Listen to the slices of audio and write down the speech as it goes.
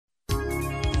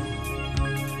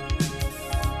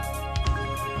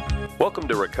Welcome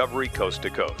to Recovery Coast to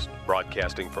Coast,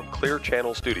 broadcasting from Clear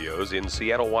Channel Studios in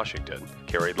Seattle, Washington,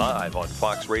 carried live on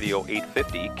Fox Radio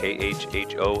 850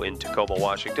 KHHO in Tacoma,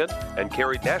 Washington, and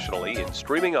carried nationally in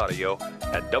streaming audio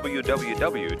at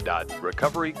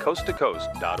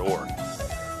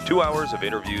www.recoverycoasttocoast.org. 2 hours of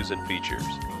interviews and features,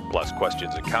 plus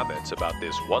questions and comments about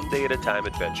this one-day-at-a-time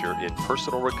adventure in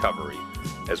personal recovery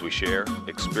as we share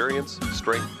experience,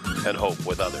 strength, and hope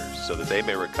with others so that they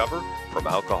may recover from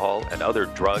alcohol and other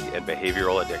drug and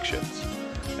behavioral addictions.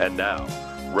 And now,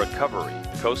 Recovery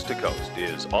Coast to Coast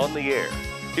is on the air.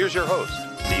 Here's your host,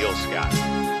 Neil Scott.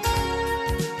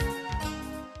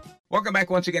 Welcome back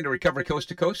once again to Recovery Coast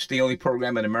to Coast, the only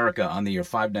program in America on the air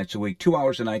 5 nights a week, 2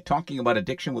 hours a night, talking about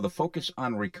addiction with a focus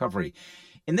on recovery.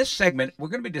 In this segment, we're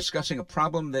going to be discussing a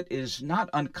problem that is not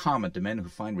uncommon to men who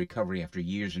find recovery after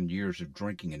years and years of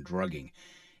drinking and drugging.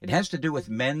 It has to do with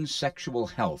men's sexual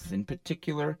health, in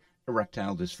particular,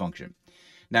 erectile dysfunction.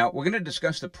 Now, we're going to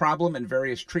discuss the problem and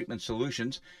various treatment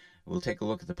solutions. We'll take a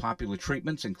look at the popular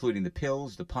treatments, including the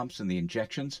pills, the pumps, and the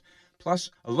injections,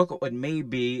 plus a look at what may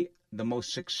be the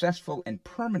most successful and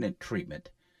permanent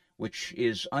treatment, which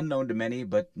is unknown to many,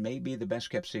 but may be the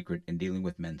best-kept secret in dealing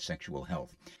with men's sexual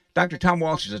health. Dr. Tom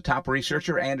Walsh is a top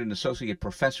researcher and an associate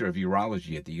professor of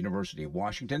urology at the University of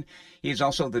Washington. He is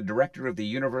also the director of the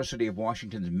University of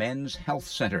Washington's Men's Health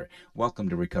Center. Welcome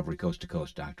to Recovery Coast to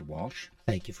Coast, Dr. Walsh.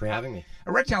 Thank you for having me.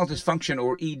 Erectile dysfunction,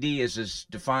 or ED, is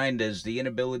defined as the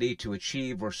inability to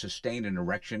achieve or sustain an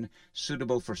erection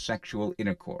suitable for sexual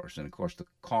intercourse. And, of course, the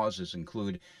causes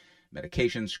include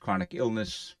medications, chronic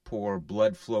illness, poor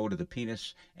blood flow to the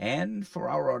penis, and, for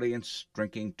our audience,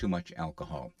 drinking too much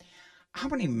alcohol. How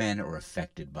many men are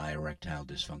affected by erectile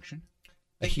dysfunction?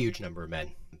 A huge number of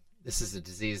men. This is a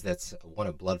disease that's one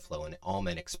of blood flow, and all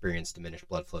men experience diminished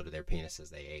blood flow to their penis as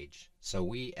they age. So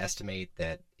we estimate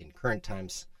that in current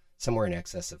times, somewhere in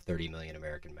excess of 30 million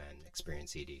American men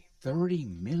experience ED. 30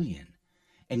 million.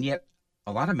 And yet,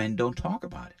 a lot of men don't talk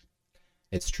about it.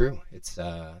 It's true. It's,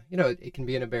 it can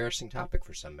be an embarrassing topic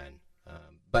for some men.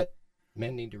 But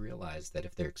men need to realize that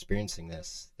if they're experiencing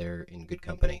this, they're in good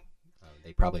company.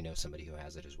 They probably know somebody who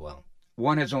has it as well.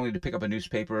 One has only to pick up a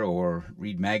newspaper or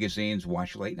read magazines,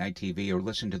 watch late-night TV, or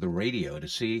listen to the radio to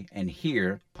see and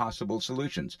hear possible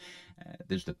solutions.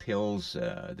 There's the pills,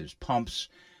 there's pumps,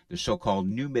 there's so-called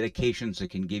new medications that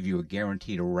can give you a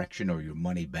guaranteed erection or your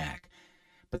money back.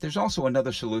 But there's also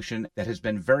another solution that has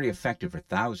been very effective for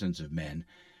thousands of men,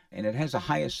 and it has the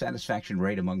highest satisfaction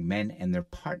rate among men and their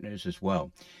partners as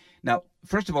well. Now,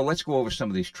 first of all, let's go over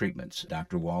some of these treatments,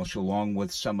 Dr. Walsh, along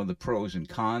with some of the pros and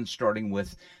cons, starting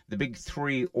with the big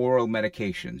three oral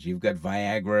medications. You've got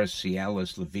Viagra,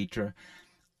 Cialis, Levitra.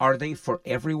 Are they for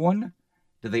everyone?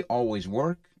 Do they always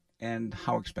work? And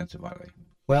how expensive are they?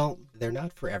 Well, they're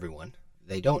not for everyone.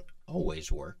 They don't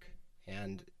always work.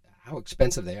 And how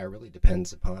expensive they are really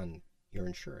depends upon your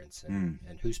insurance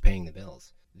and who's paying the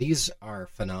bills. These are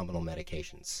phenomenal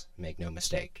medications, make no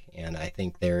mistake, and I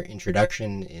think their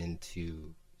introduction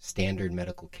into standard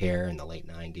medical care in the late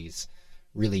 90s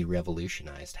really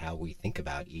revolutionized how we think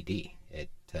about ED. It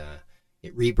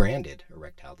rebranded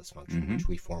erectile dysfunction, which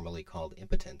we formerly called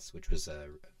impotence, which was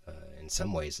in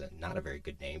some ways not a very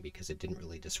good name because it didn't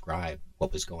really describe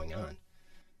what was going on.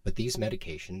 But these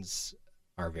medications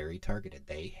are very targeted.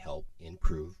 They help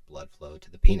improve blood flow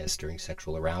to the penis during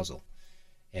sexual arousal.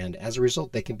 And as a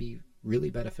result, they can be really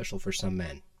beneficial for some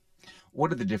men.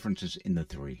 What are the differences in the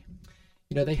three?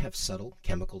 They have subtle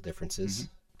chemical differences,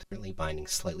 currently binding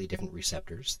slightly different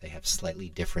receptors. They have slightly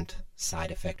different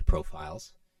side effect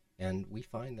profiles. And we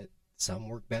find that some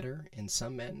work better in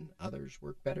some men, others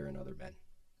work better in other men.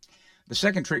 The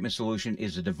second treatment solution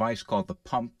is a device called the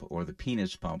pump or the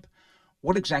penis pump.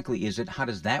 What exactly is it? How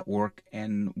does that work?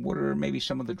 And what are maybe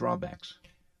some of the drawbacks?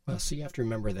 Well, so you have to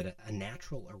remember that a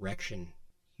natural erection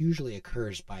usually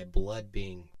occurs by blood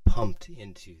being pumped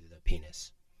into the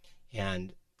penis.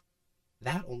 And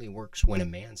that only works when a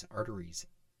man's arteries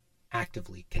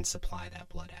actively can supply that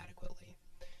blood adequately.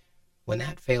 When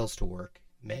that fails to work,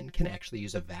 men can actually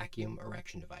use a vacuum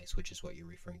erection device, which is what you're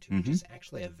referring to, which is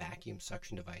actually a vacuum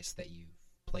suction device that you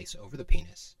place over the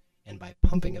penis. And by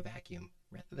pumping a vacuum,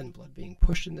 rather than blood being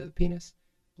pushed into the penis,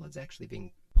 blood's actually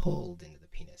being pulled into the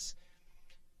penis.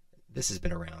 This has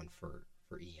been around for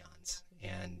eons,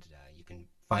 and you can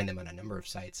find them on a number of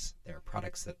sites. There are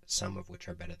products that some of which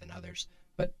are better than others,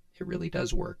 but it really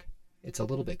does work. It's a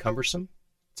little bit cumbersome,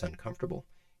 it's uncomfortable,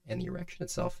 and the erection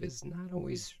itself is not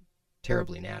always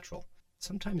terribly natural.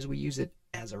 Sometimes we use it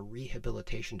as a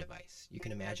rehabilitation device. You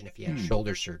can imagine if you had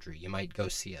shoulder surgery, you might go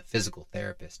see a physical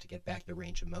therapist to get back the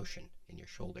range of motion in your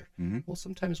shoulder. Well,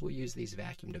 sometimes we'll use these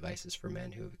vacuum devices for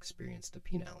men who have experienced a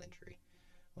penile injury,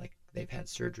 like they've had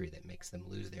surgery that makes them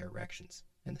lose their erections.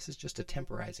 And this is just a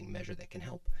temporizing measure that can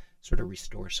help sort of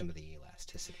restore some of the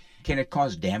elasticity. Can it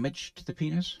cause damage to the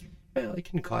penis? Well, it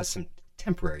can cause some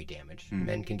temporary damage.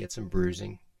 Men can get some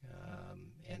bruising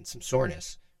and some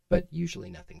soreness, but usually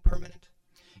nothing permanent.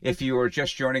 If you are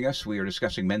just joining us, we are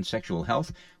discussing men's sexual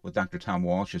health with Dr. Tom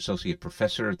Walsh, Associate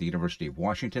Professor at the University of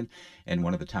Washington and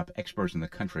one of the top experts in the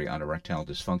country on erectile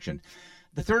dysfunction.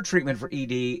 The third treatment for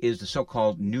ED is the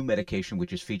so-called new medication,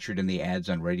 which is featured in the ads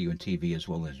on radio and TV as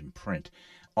well as in print,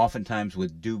 oftentimes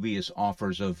with dubious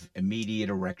offers of immediate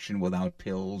erection without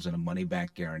pills and a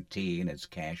money-back guarantee, and it's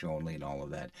cash only and all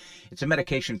of that. It's a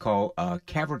medication called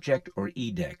Caverject or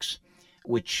Edex,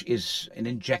 which is an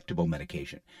injectable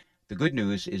medication. The good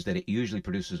news is that it usually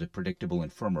produces a predictable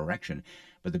and firm erection,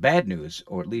 but the bad news,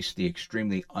 or at least the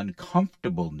extremely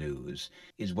uncomfortable news,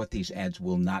 is what these ads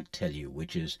will not tell you,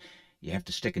 which is you have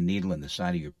to stick a needle in the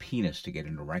side of your penis to get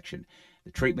an erection.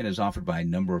 The treatment is offered by a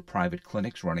number of private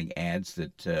clinics running ads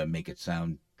that make it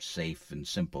sound safe and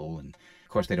simple, and of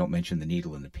course they don't mention the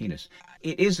needle in the penis.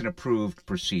 It is an approved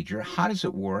procedure. How does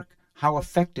it work? How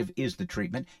effective is the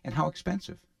treatment, and how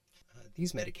expensive?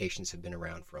 These medications have been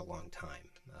around for a long time.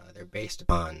 They're based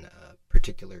upon a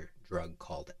particular drug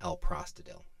called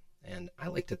alprostadil. And I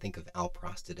like to think of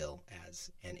alprostadil as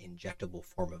an injectable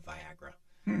form of Viagra.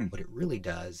 What it really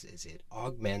does is it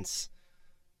augments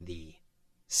the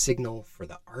signal for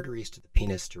the arteries to the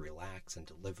penis to relax and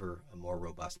deliver a more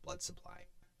robust blood supply.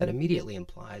 That immediately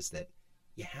implies that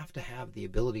you have to have the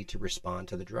ability to respond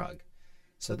to the drug.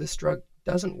 So this drug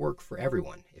doesn't work for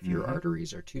everyone. If your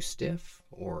arteries are too stiff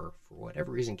or for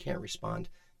whatever reason can't respond,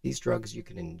 these drugs, you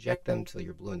can inject them till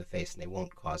you're blue in the face and they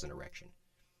won't cause an erection.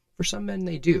 For some men,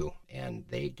 they do, and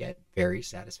they get very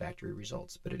satisfactory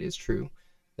results. But it is true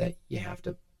that you have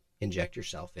to inject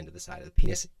yourself into the side of the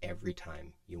penis every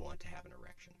time you want to have an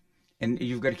erection. And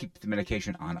you've got to keep the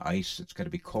medication on ice. It's got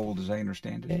to be cold, as I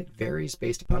understand it. It varies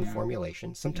based upon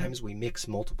formulation. Sometimes we mix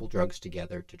multiple drugs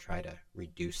together to try to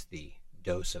reduce the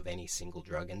dose of any single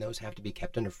drug, and those have to be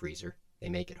kept in a freezer. They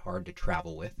make it hard to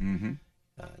travel with.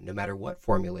 No matter what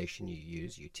formulation you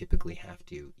use, you typically have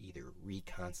to either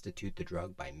reconstitute the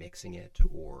drug by mixing it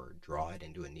or draw it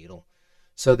into a needle.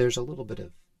 So there's a little bit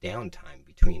of downtime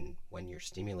between when you're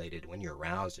stimulated, when you're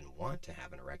aroused and want to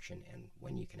have an erection, and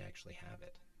when you can actually have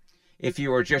it. If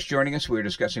you are just joining us, we're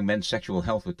discussing men's sexual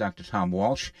health with Dr. Tom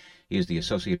Walsh. He is the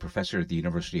Associate Professor at the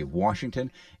University of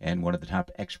Washington and one of the top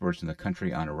experts in the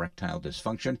country on erectile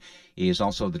dysfunction. He is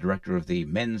also the director of the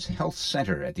Men's Health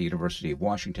Center at the University of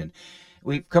Washington.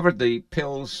 We've covered the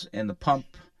pills and the pump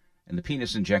and the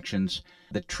penis injections.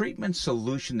 The treatment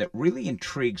solution that really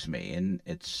intrigues me, and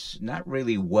it's not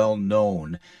really well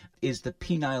known, is the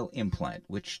penile implant,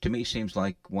 which to me seems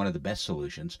like one of the best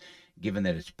solutions, given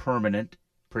that it's permanent,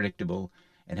 predictable,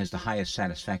 and has the highest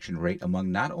satisfaction rate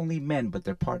among not only men but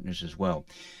their partners as well.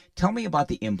 Tell me about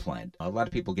the implant. A lot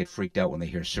of people get freaked out when they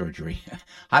hear surgery.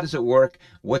 How does it work?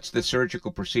 What's the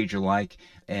surgical procedure like?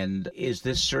 And is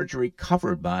this surgery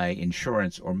covered by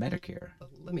insurance or Medicare?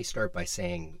 Let me start by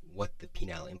saying what the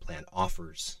penile implant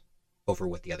offers over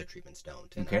what the other treatments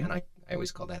don't. And I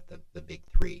always call that the big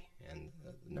three. And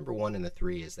number one in the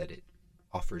three is that it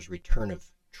offers return of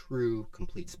true,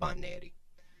 complete spontaneity.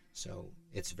 So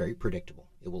it's very predictable.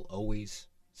 It will always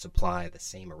supply the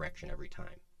same erection every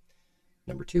time.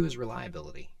 Number two is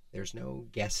reliability. There's no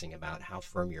guessing about how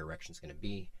firm your erection is going to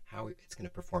be, how it's going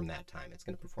to perform that time. It's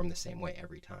going to perform the same way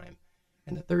every time.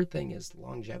 And the third thing is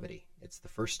longevity. It's the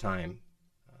first time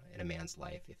in a man's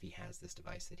life, if he has this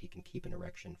device, that he can keep an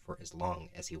erection for as long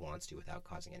as he wants to without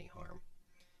causing any harm.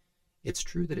 It's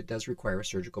true that it does require a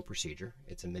surgical procedure.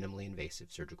 It's a minimally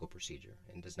invasive surgical procedure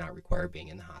and does not require being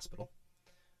in the hospital.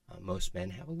 Most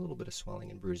men have a little bit of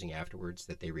swelling and bruising afterwards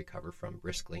that they recover from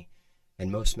briskly, and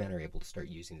most men are able to start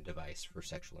using the device for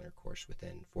sexual intercourse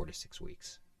within 4 to 6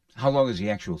 weeks. How long is the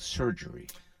actual surgery?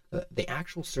 The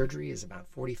actual surgery is about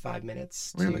 45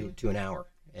 minutes to an hour,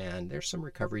 and there's some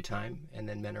recovery time, and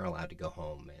then men are allowed to go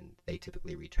home, and they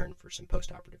typically return for some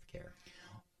postoperative care.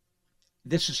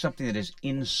 This is something that is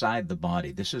inside the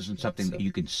body. This isn't something that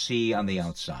you can see on the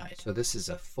outside. So this is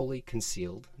a fully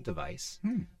concealed device.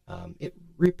 It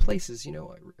replaces,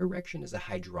 erection is a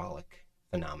hydraulic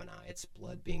phenomena. It's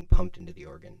blood being pumped into the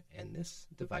organ, and this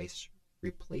device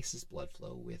replaces blood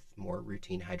flow with more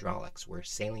routine hydraulics, where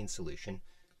saline solution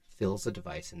fills the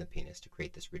device in the penis to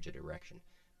create this rigid erection.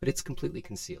 But it's completely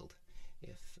concealed.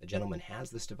 If a gentleman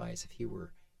has this device, if he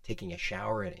were taking a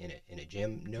shower in a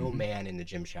gym, no man in the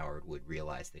gym shower would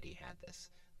realize that he had this.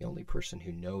 The only person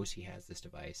who knows he has this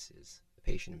device is the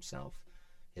patient himself,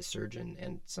 his surgeon,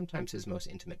 and sometimes his most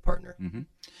intimate partner.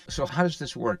 So how does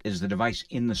this work? Is the device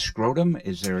in the scrotum?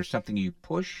 Is there something you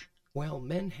push? Well,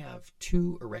 men have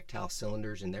two erectile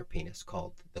cylinders in their penis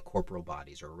called the corporal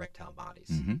bodies or erectile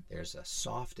bodies. There's a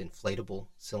soft inflatable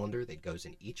cylinder that goes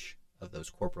in each of those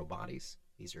corporal bodies.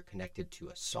 These are connected to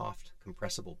a soft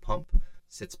compressible pump,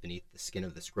 sits beneath the skin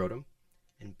of the scrotum,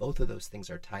 and both of those things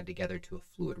are tied together to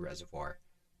a fluid reservoir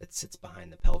that sits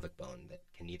behind the pelvic bone that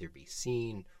can neither be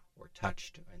seen or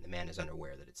touched, and the man is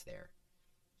unaware that it's there.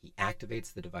 He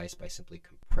activates the device by simply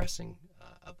compressing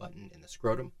a button in the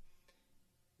scrotum.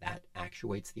 That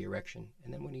actuates the erection,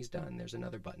 and then when he's done, there's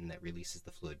another button that releases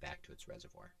the fluid back to its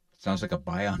reservoir. Sounds like a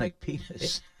bionic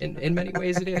penis. In many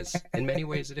ways it is. In many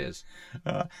ways it is.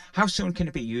 How soon can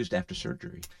it be used after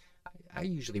surgery? I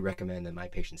usually recommend that my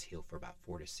patients heal for about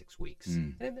 4 to 6 weeks.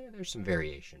 And there's some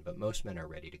variation, but most men are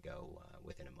ready to go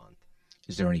within a month.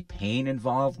 Is there any pain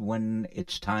involved when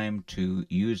it's time to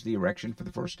use the erection for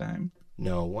the first time?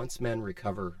 No, once men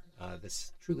recover,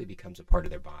 this truly becomes a part of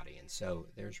their body. And so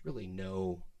there's really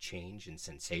no change in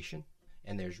sensation,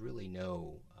 and there's really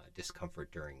no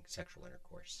discomfort during sexual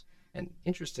intercourse. And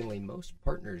interestingly, most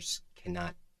partners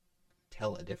cannot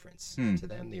tell a difference. To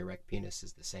them, the erect penis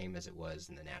is the same as it was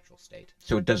in the natural state.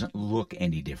 So it doesn't look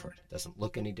any different? Doesn't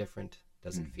look any different,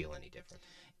 doesn't feel any different.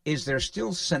 Is there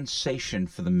still sensation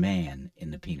for the man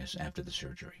in the penis after the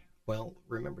surgery? Well,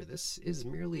 remember, this is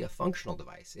merely a functional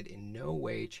device. It in no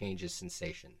way changes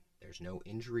sensation. There's no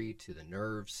injury to the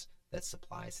nerves that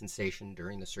supply sensation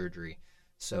during the surgery.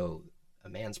 So a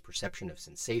man's perception of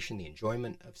sensation, the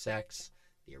enjoyment of sex,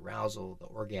 the arousal, the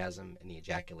orgasm, and the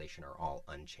ejaculation are all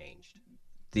unchanged.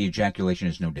 The ejaculation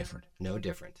is no different? No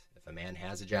different. If a man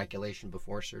has ejaculation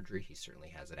before surgery, he certainly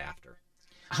has it after.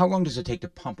 How long does it take to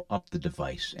pump up the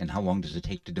device, and how long does it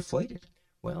take to deflate it?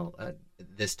 Well,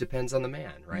 this depends on the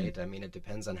man, right? I mean, it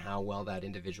depends on how well that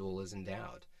individual is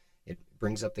endowed. It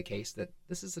brings up the case that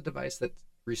this is a device that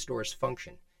restores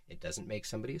function. It doesn't make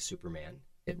somebody a Superman.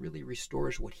 It really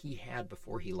restores what he had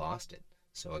before he lost it.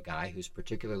 So a guy who's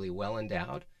particularly well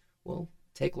endowed will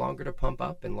take longer to pump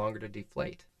up and longer to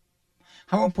deflate.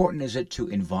 How important is it to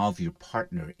involve your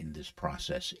partner in this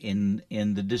process, in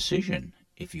the decision,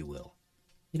 if you will?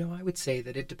 You know, I would say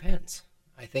that it depends.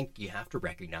 I think you have to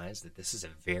recognize that this is a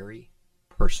very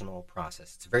personal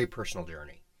process. It's a very personal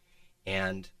journey.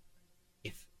 And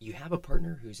if you have a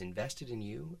partner who's invested in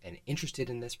you and interested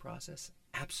in this process,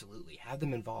 absolutely, have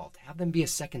them involved. Have them be a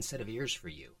second set of ears for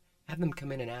you. Have them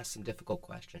come in and ask some difficult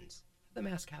questions. Have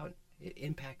them ask how it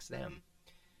impacts them.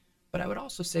 But I would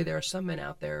also say there are some men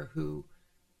out there who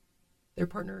their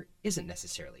partner isn't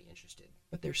necessarily interested,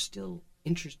 but they're still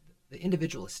interested. The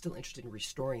individual is still interested in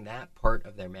restoring that part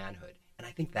of their manhood. And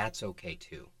I think that's okay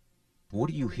too. What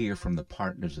do you hear from the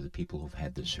partners of the people who've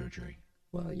had this surgery?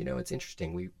 Well, you know, it's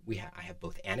interesting. I have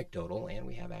both anecdotal and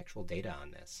we have actual data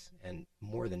on this. And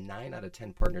more than 9 out of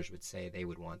 10 partners would say they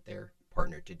would want their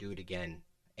partner to do it again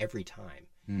every time.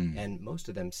 And most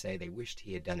of them say they wished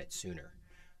he had done it sooner.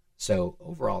 So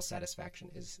overall satisfaction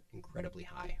is incredibly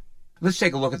high. Let's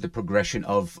take a look at the progression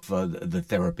of the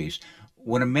therapies.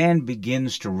 When a man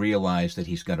begins to realize that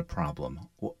he's got a problem,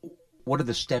 what are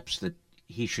the steps that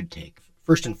he should take?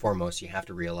 First and foremost, you have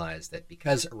to realize that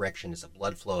because erection is a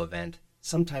blood flow event,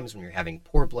 sometimes when you're having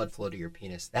poor blood flow to your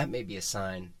penis, that may be a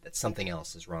sign that something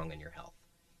else is wrong in your health.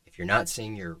 If you're not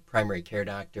seeing your primary care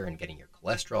doctor and getting your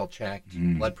cholesterol checked,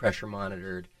 your blood pressure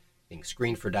monitored, being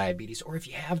screened for diabetes, or if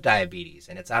you have diabetes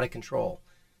and it's out of control,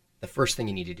 the first thing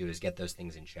you need to do is get those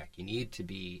things in check. You need to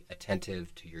be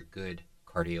attentive to your good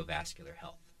cardiovascular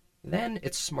health. Then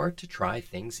it's smart to try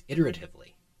things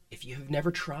iteratively. If you have never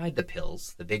tried the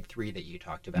pills, the big 3 that you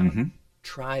talked about,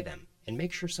 try them and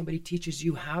make sure somebody teaches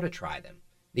you how to try them.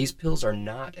 These pills are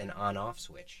not an on-off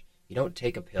switch. You don't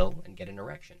take a pill and get an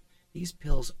erection. These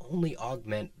pills only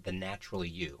augment the natural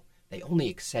you. They only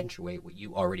accentuate what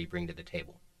you already bring to the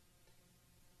table.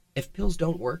 If pills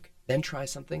don't work, then try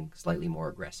something slightly more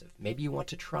aggressive. Maybe you want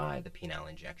to try the penile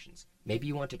injections. Maybe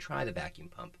you want to try the vacuum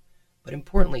pump. But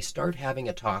importantly, start having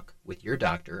a talk with your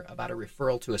doctor about a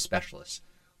referral to a specialist,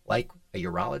 like a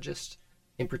urologist,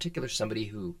 in particular somebody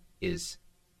who is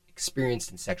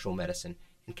experienced in sexual medicine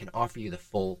and can offer you the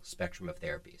full spectrum of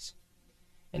therapies.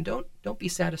 And don't be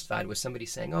satisfied with somebody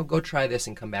saying, oh, go try this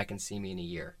and come back and see me in a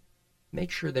year.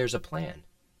 Make sure there's a plan.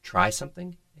 Try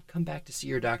something and come back to see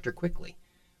your doctor quickly.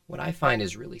 What I find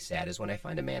is really sad is when I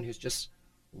find a man who's just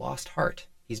lost heart.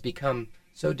 He's become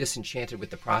so disenchanted with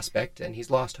the prospect and he's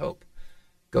lost hope.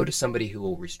 Go to somebody who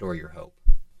will restore your hope.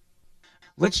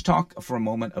 Let's talk for a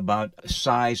moment about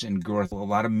size and girth. A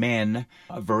lot of men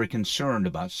are very concerned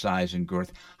about size and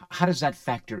girth. How does that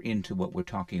factor into what we're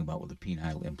talking about with a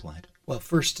penile implant? Well,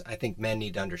 first, I think men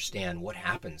need to understand what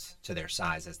happens to their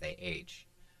size as they age.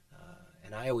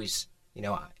 And I always,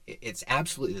 it's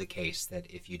absolutely the case that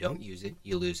if you don't use it,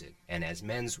 you lose it. And as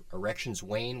men's erections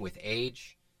wane with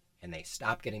age and they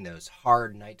stop getting those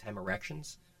hard nighttime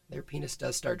erections, their penis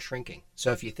does start shrinking.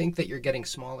 So if you think that you're getting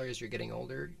smaller as you're getting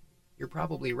older, you're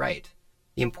probably right.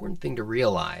 The important thing to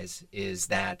realize is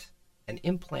that an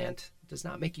implant does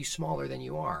not make you smaller than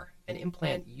you are. An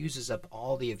implant uses up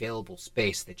all the available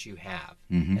space that you have.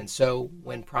 Mm-hmm. And so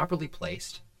when properly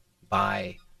placed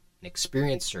by an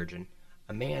experienced surgeon,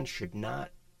 a man should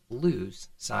not lose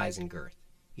size and girth.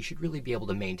 He should really be able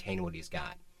to maintain what he's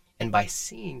got. And by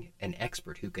seeing an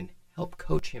expert who can help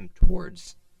coach him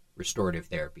towards restorative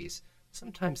therapies,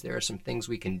 sometimes there are some things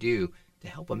we can do to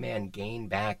help a man gain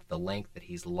back the length that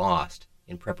he's lost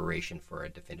in preparation for a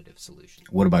definitive solution.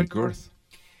 What about girth?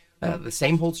 The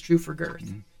same holds true for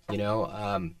girth.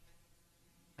 Mm-hmm.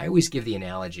 I always give the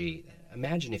analogy,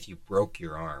 imagine if you broke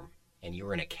your arm and you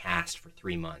were in a cast for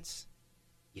 3 months.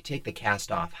 You take the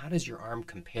cast off, how does your arm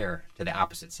compare to the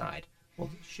opposite side? Well,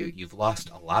 shoot, you've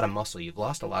lost a lot of muscle, you've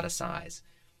lost a lot of size.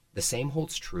 The same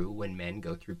holds true when men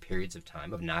go through periods of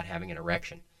time of not having an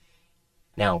erection.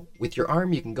 Now, with your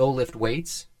arm, you can go lift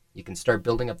weights, you can start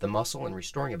building up the muscle and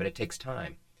restoring it, but it takes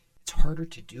time. It's harder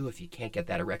to do if you can't get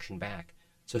that erection back.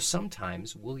 So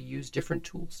sometimes we'll use different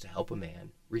tools to help a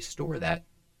man restore that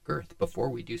girth before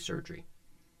we do surgery.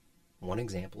 One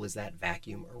example is that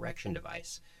vacuum erection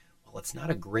device. Well, it's not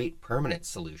a great permanent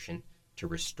solution to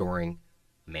restoring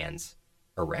a man's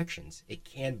erections. It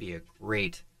can be a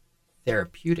great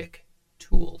therapeutic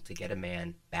tool to get a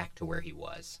man back to where he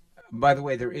was. By the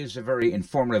way, there is a very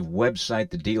informative website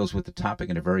that deals with the topic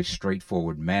in a very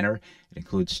straightforward manner. It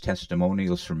includes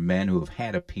testimonials from men who have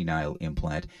had a penile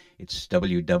implant. It's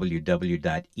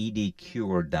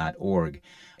www.edcure.org.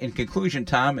 In conclusion,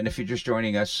 Tom, and if you're just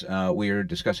joining us, we are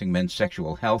discussing men's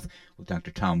sexual health with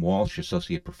Dr. Tom Walsh,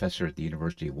 Associate Professor at the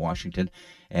University of Washington,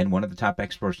 and one of the top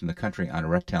experts in the country on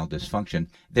erectile dysfunction.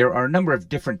 There are a number of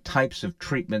different types of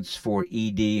treatments for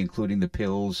ED, including the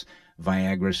pills,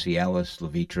 Viagra, Cialis,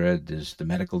 Levitra. There's the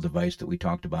medical device that we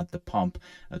talked about, the pump,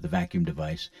 the vacuum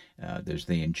device. There's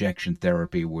the injection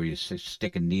therapy where you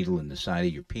stick a needle in the side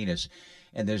of your penis.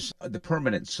 And there's the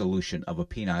permanent solution of a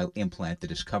penile implant that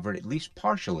is covered at least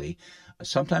partially,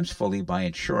 sometimes fully, by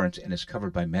insurance and is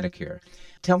covered by Medicare.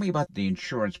 Tell me about the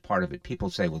insurance part of it.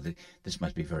 People say, well, this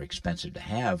must be very expensive to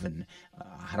have, and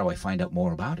how do I find out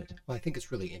more about it? Well, I think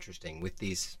it's really interesting with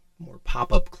these more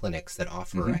pop-up clinics that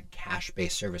offer Mm-hmm. a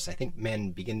cash-based service. I think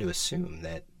men begin to assume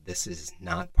that this is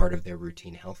not part of their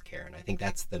routine health care, and I think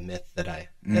that's the myth that I'd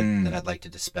like to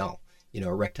dispel.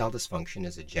 Erectile dysfunction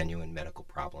is a genuine medical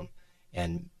problem,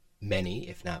 and many,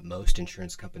 if not most,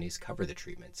 insurance companies cover the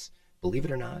treatments. Believe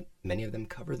it or not, many of them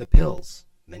cover the pills,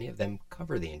 many of them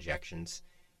cover the injections,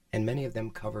 and many of them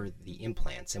cover the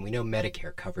implants, and we know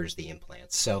Medicare covers the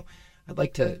implants. So I'd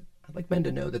like men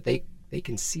to know that they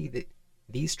can see that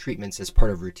these treatments as part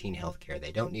of routine health care.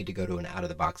 They don't need to go to an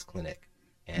out-of-the-box clinic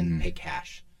and pay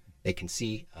cash. They can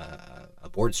see a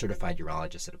board-certified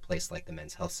urologist at a place like the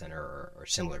Men's Health Center or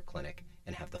similar clinic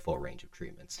and have the full range of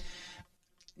treatments.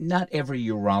 Not every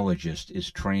urologist is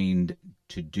trained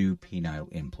to do penile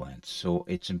implants. So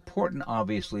it's important,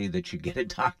 obviously, that you get a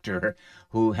doctor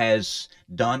who has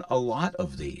done a lot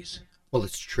of these. Well,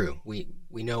 it's true. We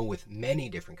know with many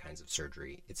different kinds of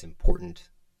surgery, it's important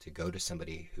to go to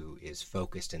somebody who is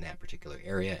focused in that particular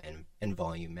area, and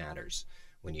volume matters.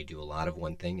 When you do a lot of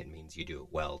one thing, it means you do it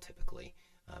well, typically.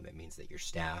 It means that your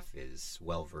staff is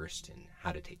well-versed in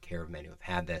how to take care of men who have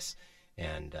had this.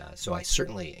 And so I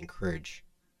certainly encourage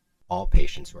all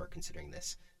patients who are considering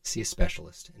this, see a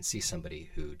specialist and see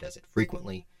somebody who does it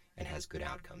frequently and has good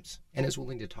outcomes and is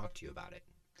willing to talk to you about it.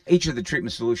 Each of the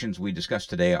treatment solutions we discussed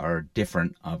today are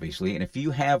different, obviously, and if you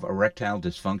have erectile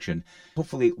dysfunction,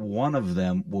 hopefully one of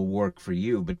them will work for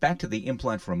you. But back to the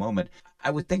implant for a moment, I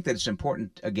would think that it's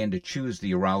important, again, to choose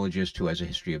the urologist who has a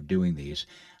history of doing these.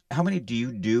 How many do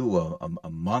you do a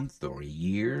month or a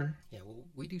year? Yeah, well,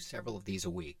 we do several of these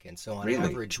a week, and so on Really?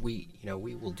 average, we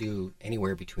will do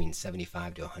anywhere between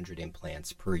 75 to 100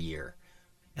 implants per year.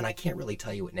 And I can't really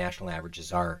tell you what national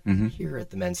averages are. Mm-hmm. Here at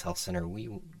the Men's Health Center,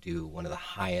 we do one of the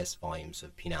highest volumes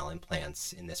of penile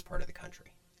implants in this part of the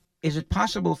country. Is it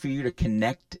possible for you to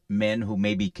connect men who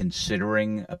may be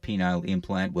considering a penile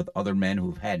implant with other men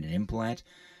who've had an implant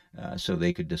so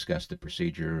they could discuss the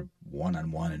procedure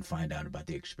one-on-one and find out about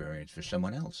the experience for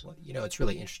someone else? Well, it's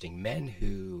really interesting. Men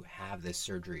who have this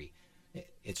surgery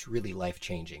It's really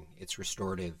life-changing. It's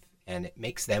restorative, and it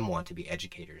makes them want to be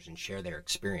educators and share their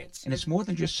experience. And it's more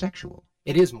than just sexual.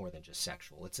 It is more than just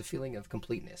sexual. It's a feeling of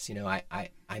completeness. You know, I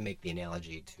make the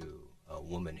analogy to a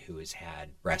woman who has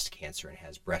had breast cancer and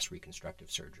has breast reconstructive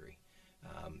surgery.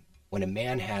 When a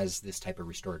man has this type of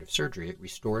restorative surgery, it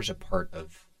restores a part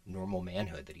of normal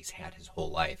manhood that he's had his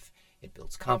whole life. It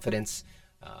builds confidence,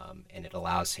 and it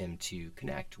allows him to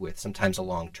connect with sometimes a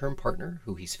long-term partner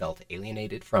who he's felt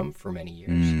alienated from for many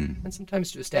years, and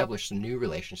sometimes to establish some new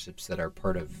relationships that are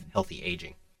part of healthy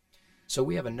aging. So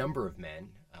we have a number of men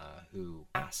who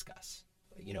ask us,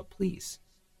 you know, please,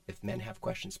 if men have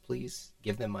questions, please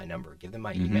give them my number, give them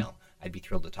my email. I'd be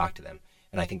thrilled to talk to them.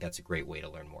 And I think that's a great way to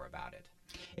learn more about it.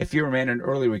 If you're a man in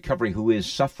early recovery who is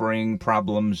suffering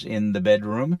problems in the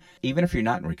bedroom, even if you're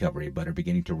not in recovery but are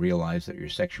beginning to realize that your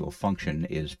sexual function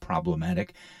is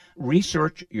problematic,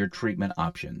 research your treatment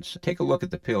options. Take a look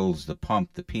at the pills, the pump,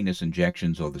 the penis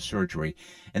injections, or the surgery,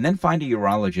 and then find a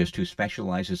urologist who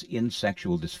specializes in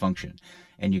sexual dysfunction.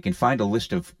 And you can find a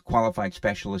list of qualified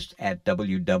specialists at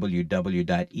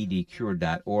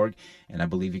www.edcure.org, and I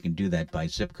believe you can do that by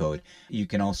zip code. You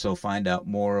can also find out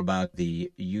more about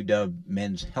the UW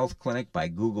Men's Health Clinic by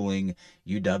Googling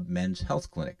UW Men's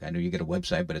Health Clinic. I know you get a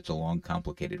website, but it's a long,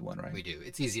 complicated one, right? We do.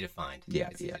 It's easy to find. Yeah,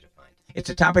 it's easy to find. It's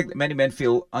a topic that many men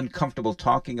feel uncomfortable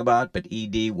talking about, but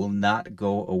ED will not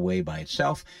go away by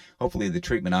itself. Hopefully the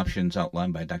treatment options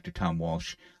outlined by Dr. Tom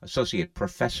Walsh, Associate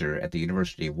Professor at the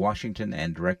University of Washington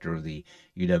and Director of the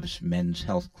UW's Men's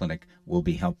Health Clinic, will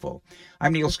be helpful.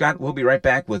 I'm Neil Scott. We'll be right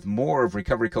back with more of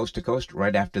Recovery Coast to Coast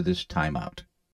right after this timeout.